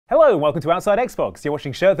Hello and welcome to Outsidexbox. You're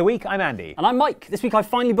watching Show of the Week. I'm Andy. And I'm Mike. This week I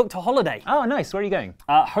finally booked a holiday. Oh, nice. Where are you going?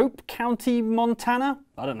 Hope County, Montana?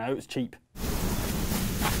 I don't know, it's cheap.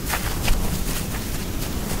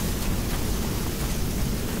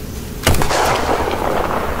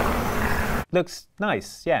 Looks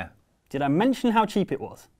nice, yeah. Did I mention how cheap it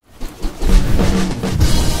was?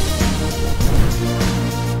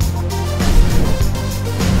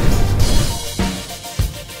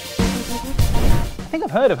 I think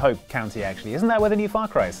I've heard of Hope County, actually. Isn't that where the new Far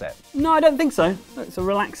Cry is set? No, I don't think so. It's a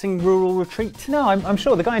relaxing rural retreat. No, I'm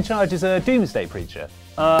sure. The guy in charge is a doomsday preacher.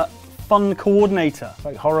 Fun coordinator.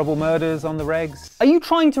 Like horrible murders on the regs. Are you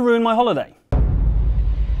trying to ruin my holiday?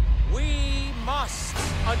 We must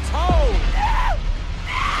atone!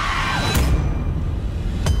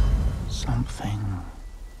 Something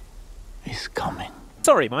is coming.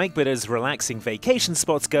 Sorry, Mike, but as relaxing vacation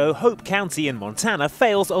spots go, Hope County in Montana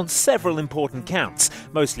fails on several important counts,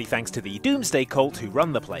 mostly thanks to the doomsday cult who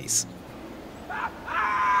run the place.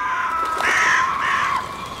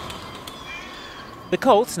 The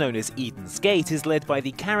cult, known as Eden's Gate, is led by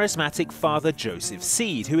the charismatic Father Joseph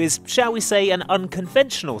Seed, who is, shall we say, an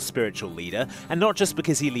unconventional spiritual leader, and not just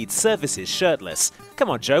because he leads services shirtless. Come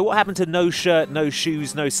on, Joe, what happened to no shirt, no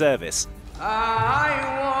shoes, no service?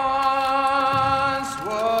 I once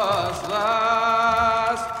was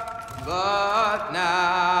lost, but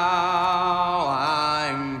now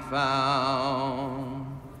I'm found.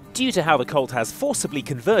 Due to how the cult has forcibly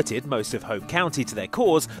converted most of Hope County to their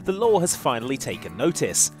cause, the law has finally taken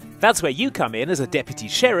notice. That's where you come in as a deputy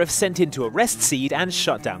sheriff sent in to arrest Seed and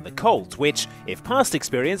shut down the cult, which, if past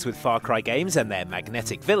experience with Far Cry games and their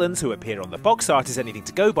magnetic villains who appear on the box art is anything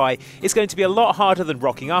to go by, is going to be a lot harder than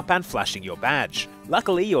rocking up and flashing your badge.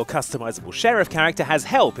 Luckily, your customizable sheriff character has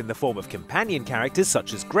help in the form of companion characters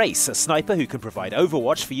such as Grace, a sniper who can provide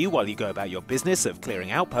overwatch for you while you go about your business of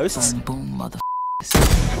clearing outposts. Boom, mother.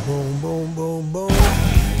 Boom, boom, boom, boom.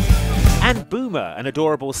 And Boomer, an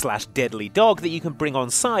adorable / deadly dog that you can bring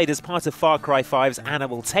on side as part of Far Cry 5's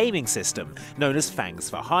animal taming system, known as Fangs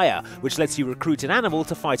for Hire, which lets you recruit an animal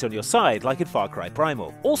to fight on your side, like in Far Cry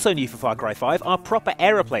Primal. Also new for Far Cry 5 are proper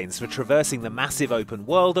aeroplanes for traversing the massive open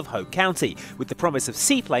world of Hope County, with the promise of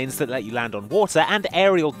seaplanes that let you land on water and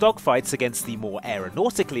aerial dogfights against the more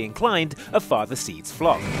aeronautically inclined of Father Seed's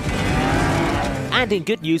flock. And in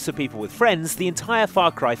good news for people with friends, the entire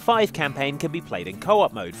Far Cry 5 campaign can be played in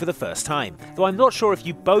co-op mode for the first time. Though I'm not sure if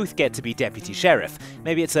you both get to be Deputy Sheriff.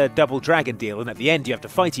 Maybe it's a double dragon deal and at the end you have to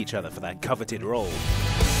fight each other for that coveted role.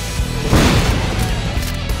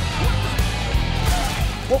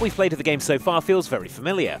 What we've played of the game so far feels very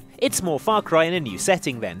familiar. It's more Far Cry in a new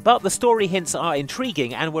setting then, but the story hints are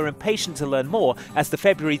intriguing and we're impatient to learn more as the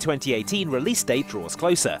February 2018 release date draws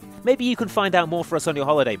closer. Maybe you can find out more for us on your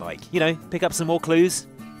holiday, Mike. You know, pick up some more clues.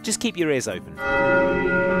 Just keep your ears open.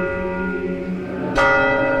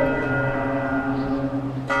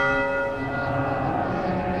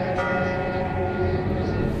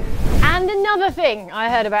 And another thing I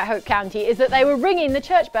heard about Hope County is that they were ringing the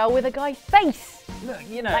church bell with a guy's face. Look,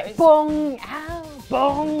 you know, Like bong, ow,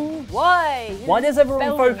 bong. Why? why does everyone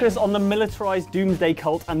Bell focus ringing. on the militarised doomsday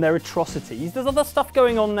cult and their atrocities? There's other stuff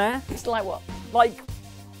going on there. It's like what? Like,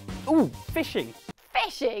 ooh, fishing.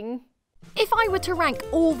 Fishing? If I were to rank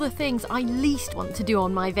all the things I least want to do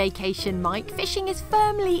on my vacation, Mike, fishing is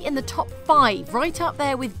firmly in the top 5, right up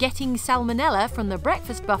there with getting salmonella from the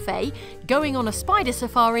breakfast buffet, going on a spider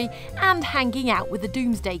safari, and hanging out with the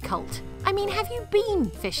doomsday cult. I mean, have you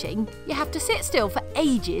been fishing? You have to sit still for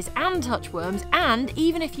ages and touch worms, and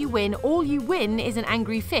even if you win, all you win is an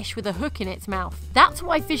angry fish with a hook in its mouth. That's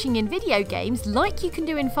why fishing in video games, like you can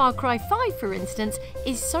do in Far Cry 5 for instance,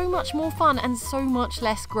 is so much more fun and so much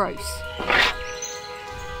less gross.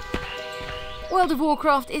 World of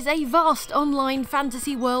Warcraft is a vast online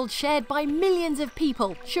fantasy world shared by millions of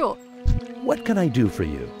people, sure. What can I do for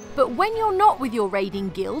you? But when you're not with your raiding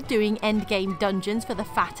guild doing endgame dungeons for the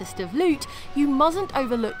fattest of loot, you mustn't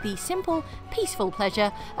overlook the simple, peaceful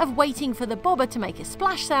pleasure of waiting for the bobber to make a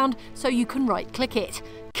splash sound so you can right-click it.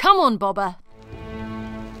 Come on, bobber!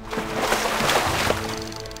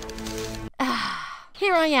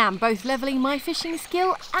 Here I am, both levelling my fishing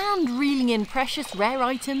skill and reeling in precious rare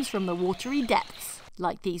items from the watery depths,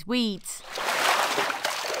 like these weeds.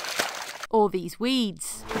 Or these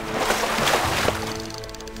weeds.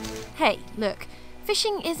 Hey, look,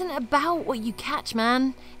 fishing isn't about what you catch,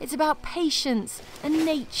 man. It's about patience and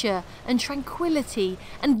nature and tranquility.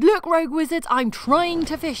 And look, rogue wizards, I'm trying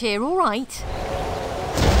to fish here, all right?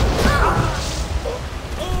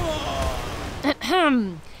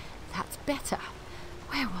 That's better.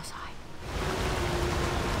 Where was I?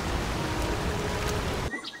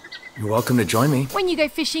 You're welcome to join me. When you go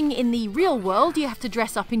fishing in the real world, you have to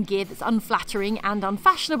dress up in gear that's unflattering and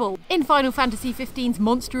unfashionable. In Final Fantasy XV's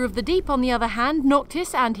Monster of the Deep, on the other hand,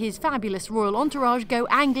 Noctis and his fabulous royal entourage go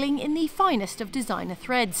angling in the finest of designer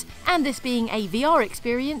threads. And this being a VR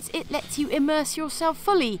experience, it lets you immerse yourself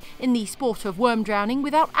fully in the sport of worm drowning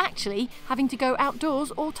without actually having to go outdoors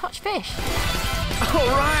or touch fish. All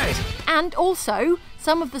right. And also,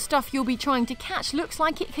 some of the stuff you'll be trying to catch looks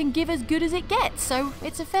like it can give as good as it gets, so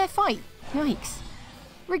it's a fair fight. Yikes.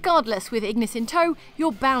 Regardless, with Ignis in tow,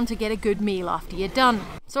 you're bound to get a good meal after you're done.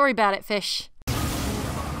 Sorry about it, fish.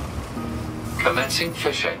 Commencing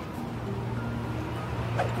fishing.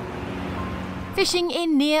 Fishing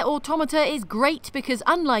in Nier Automata is great because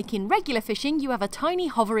unlike in regular fishing, you have a tiny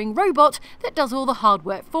hovering robot that does all the hard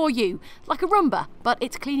work for you, like a roomba, but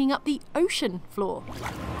it's cleaning up the ocean floor.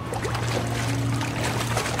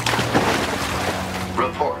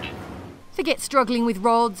 Report. Forget struggling with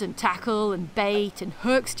rods and tackle and bait and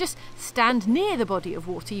hooks, just stand near the body of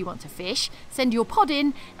water you want to fish, send your pod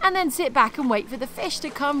in, and then sit back and wait for the fish to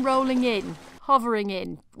come rolling in, hovering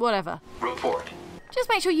in, whatever. Report. Just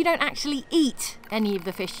make sure you don't actually eat any of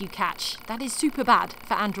the fish you catch. That is super bad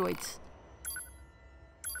for androids.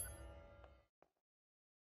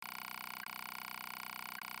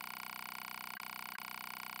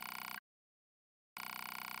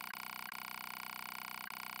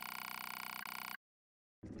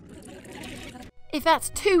 If that's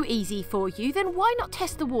too easy for you, then why not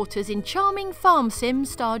test the waters in charming farm sim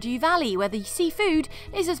Stardew Valley, where the seafood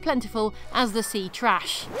is as plentiful as the sea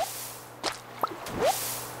trash.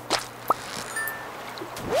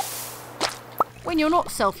 When you're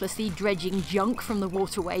not selflessly dredging junk from the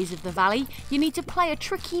waterways of the valley, you need to play a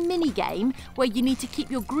tricky mini-game where you need to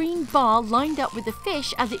keep your green bar lined up with the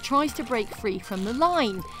fish as it tries to break free from the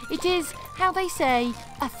line. It is, how they say,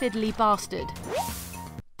 a fiddly bastard.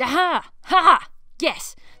 Aha! Ha ha!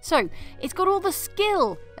 Yes! So, it's got all the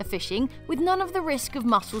skill of fishing, with none of the risk of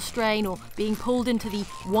muscle strain or being pulled into the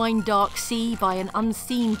wine-dark sea by an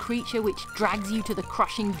unseen creature which drags you to the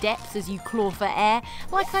crushing depths as you claw for air,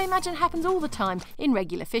 like I imagine happens all the time in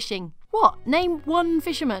regular fishing. What? Name one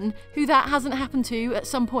fisherman who that hasn't happened to at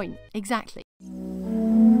some point. Exactly.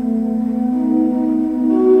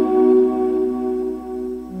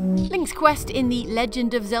 Link's quest in the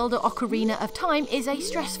Legend of Zelda Ocarina of Time is a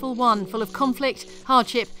stressful one, full of conflict,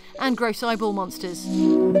 hardship, and gross eyeball monsters.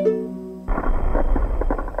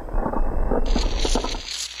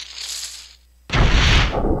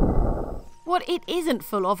 What it isn't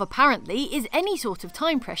full of, apparently, is any sort of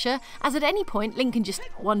time pressure, as at any point Link can just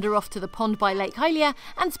wander off to the pond by Lake Hylia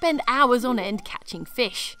and spend hours on end catching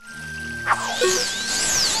fish.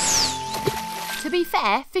 To be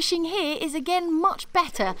fair, fishing here is again much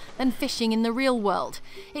better than fishing in the real world.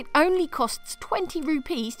 It only costs 20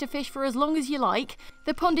 rupees to fish for as long as you like,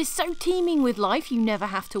 the pond is so teeming with life you never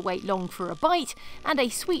have to wait long for a bite, and a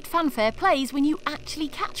sweet fanfare plays when you actually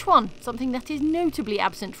catch one, something that is notably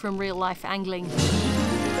absent from real life angling.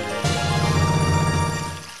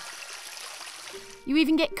 You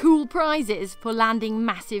even get cool prizes for landing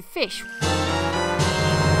massive fish.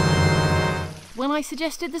 When I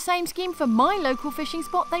suggested the same scheme for my local fishing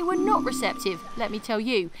spot, they were not receptive, let me tell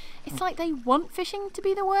you. It's like they want fishing to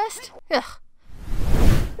be the worst. Ugh.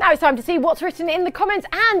 Now it's time to see what's written in the comments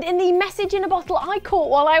and in the message in a bottle I caught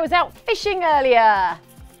while I was out fishing earlier.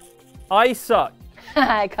 I suck.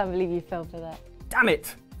 I can't believe you fell for that. Damn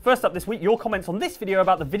it. First up this week, your comments on this video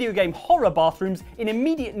about the video game horror bathrooms in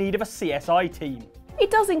immediate need of a CSI team. It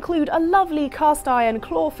does include a lovely cast iron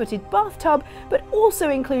claw-footed bathtub, but also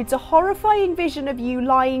includes a horrifying vision of you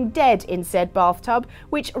lying dead in said bathtub,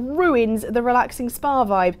 which ruins the relaxing spa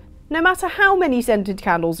vibe, no matter how many scented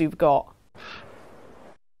candles you've got.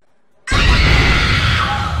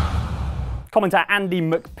 Commentator Andy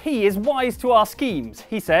McP is wise to our schemes.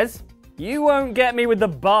 He says, "You won't get me with the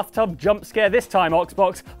bathtub jump scare this time,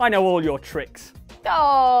 Oxbox. I know all your tricks."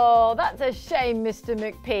 Oh, that's a shame, Mr.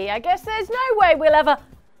 McP. I guess there's no way we'll ever...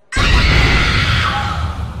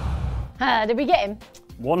 Did we get him?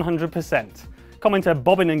 100%. Commentator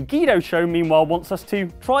Bobbin and Guido Show meanwhile wants us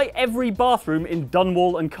to try every bathroom in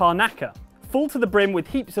Dunwall and Karnaca, full to the brim with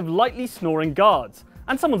heaps of lightly snoring guards.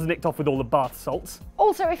 And someone's nicked off with all the bath salts.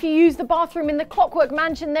 Also, if you use the bathroom in the Clockwork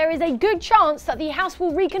Mansion, there is a good chance that the house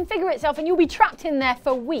will reconfigure itself and you'll be trapped in there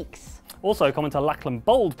for weeks. Also, commentator Lachlan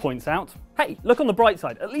Bold points out, hey, look on the bright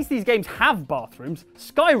side, at least these games have bathrooms.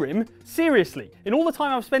 Skyrim? Seriously, in all the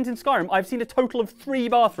time I've spent in Skyrim, I've seen a total of 3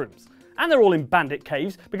 bathrooms. And they're all in bandit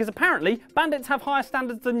caves, because apparently bandits have higher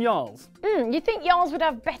standards than Jarls. You think Jarls would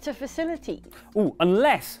have better facilities? Ooh,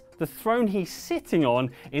 unless the throne he's sitting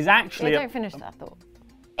on is actually... Yeah, don't finish that thought.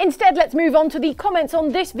 Instead, let's move on to the comments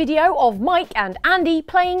on this video of Mike and Andy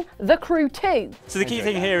playing The Crew 2. So the key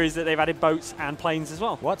thing here is that they've added boats and planes as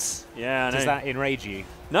well. What? Yeah, I know. Does that enrage you?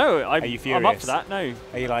 No, Are you furious? I'm up for that, no.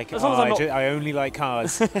 Are you like, As long as I'm not... I only like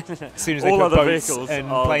cars. As soon as they All put other boats vehicles and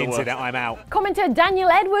are the planes in worst. it, I'm out. Commenter Daniel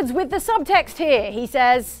Edwards with the subtext here. He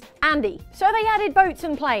says, Andy, so they added boats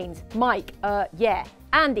and planes. Mike, yeah.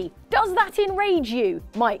 Andy, does that enrage you?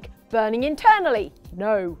 Mike, burning internally.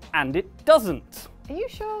 No. And it doesn't. Are you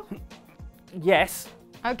sure? Yes.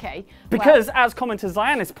 Okay. Because, as commenter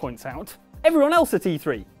Zionis points out, everyone else at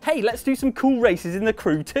E3, hey, let's do some cool races in The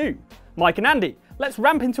Crew 2. Mike and Andy, let's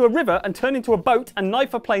ramp into a river and turn into a boat and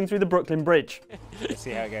knife a plane through the Brooklyn Bridge. Let's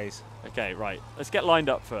see how it goes. Okay, right. Let's get lined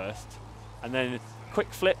up first. And then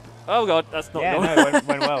quick flip. Oh god, that's not going. No,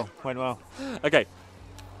 went well. Went well. Okay.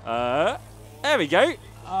 There we go.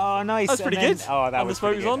 Oh, nice. That's pretty good. Oh, that And was the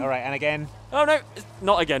smoke pretty is good. on. All right, and again. Oh no, it's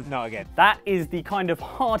not again. Not again. That is the kind of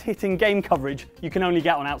hard-hitting game coverage you can only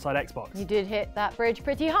get on Outside Xbox. You did hit that bridge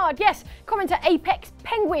pretty hard. Yes, commenter Apex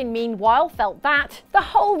Penguin, meanwhile, felt that. The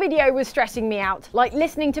whole video was stressing me out, like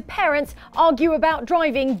listening to parents argue about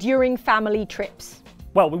driving during family trips.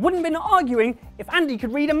 Well, we wouldn't have been arguing if Andy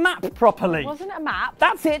could read a map properly. Wasn't it a map?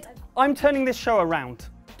 That's it. I'm turning this show around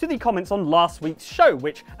to the comments on last week's show,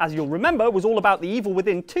 which, as you'll remember, was all about The Evil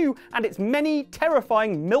Within 2 and its many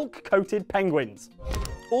terrifying milk-coated penguins.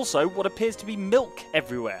 Also, what appears to be milk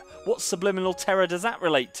everywhere. What subliminal terror does that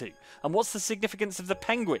relate to? And what's the significance of the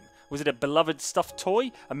penguin? Was it a beloved stuffed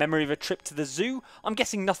toy? A memory of a trip to the zoo? I'm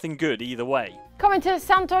guessing nothing good either way. Commenter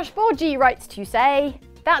Santosh Borgi writes to say,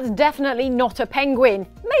 that's definitely not a penguin.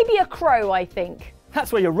 Maybe a crow, I think.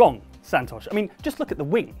 That's where you're wrong, Santosh. I mean, just look at the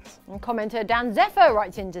wings. And commenter Dan Zephyr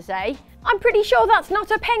writes in to say, I'm pretty sure that's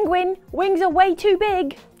not a penguin. Wings are way too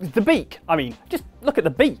big. The beak. I mean, just look at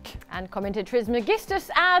the beak. And commenter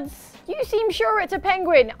Trismegistus adds, you seem sure it's a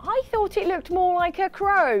penguin. I thought it looked more like a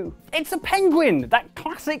crow. It's a penguin! That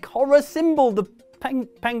classic horror symbol, the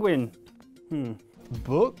penguin.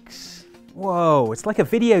 Books? Whoa, it's like a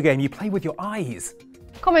video game you play with your eyes.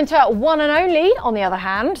 Commenter One and Only, on the other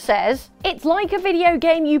hand, says, it's like a video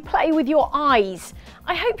game you play with your eyes.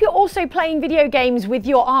 I hope you're also playing video games with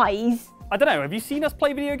your eyes. I don't know, have you seen us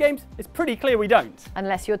play video games? It's pretty clear we don't.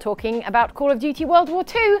 Unless you're talking about Call of Duty World War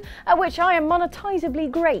II, at which I am monetisably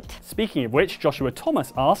great. Speaking of which, Joshua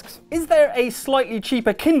Thomas asks, is there a slightly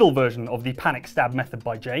cheaper Kindle version of the Panic Stab method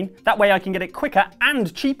by Jane? That way I can get it quicker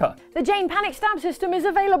and cheaper. The Jane Panic Stab system is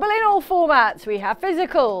available in all formats. We have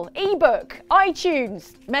physical, ebook,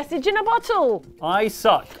 iTunes, message in a bottle. I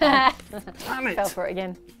suck. Damn it. Fell for it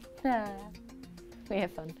again. We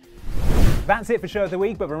have fun. That's it for Show of the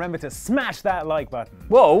Week, but remember to smash that like button.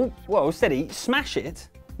 Whoa, steady, smash it.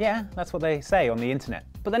 Yeah, that's what they say on the internet.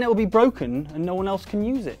 But then it'll be broken and no one else can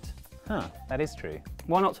use it. Huh, that is true.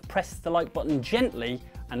 Why not press the like button gently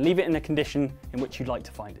and leave it in the condition in which you'd like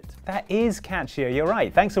to find it? That is catchier, you're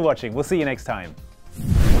right. Thanks for watching, we'll see you next time.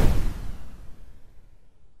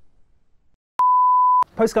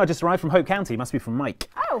 Postcard just arrived from Hope County, must be from Mike.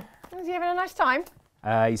 Oh, is he having a nice time?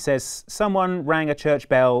 He says, someone rang a church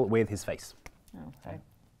bell with his face. Oh, so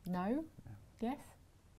no? Yes?